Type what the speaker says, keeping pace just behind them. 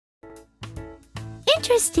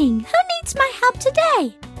Interesting. Who needs my help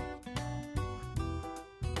today?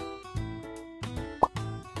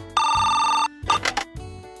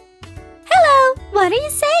 Hello. What are you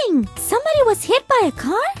saying? Somebody was hit by a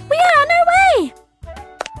car? We are on our way.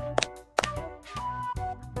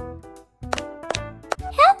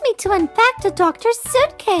 Help me to unpack the doctor's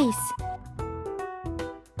suitcase.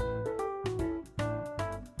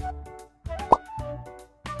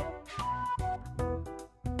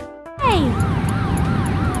 Hey.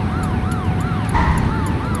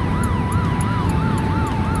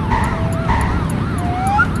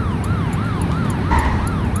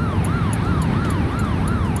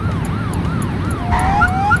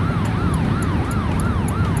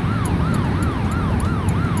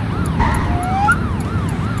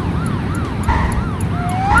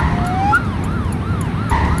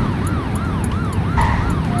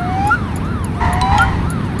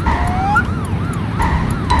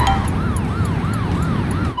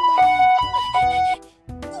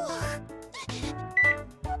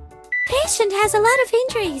 Patient has a lot of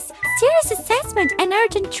injuries. Serious assessment and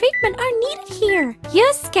urgent treatment are needed here.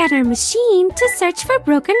 Use scanner machine to search for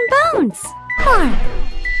broken bones. Mark.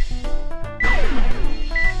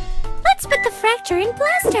 Let's put the fracture in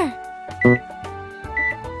plaster.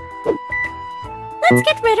 Let's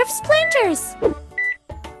get rid of splinters.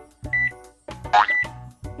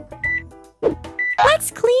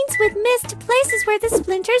 Let's cleanse with mist places where the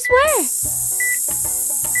splinters were.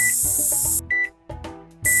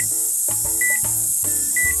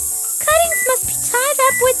 Must be tied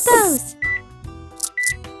up with bows.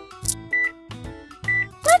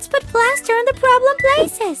 Let's put plaster on the problem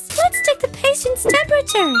places. Let's check the patient's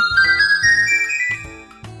temperature.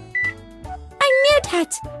 I knew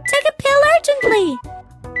that. Take a pill urgently.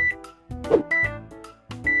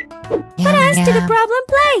 Put us to the problem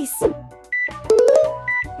place.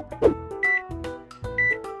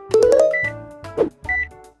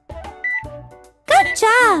 Good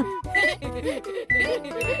job.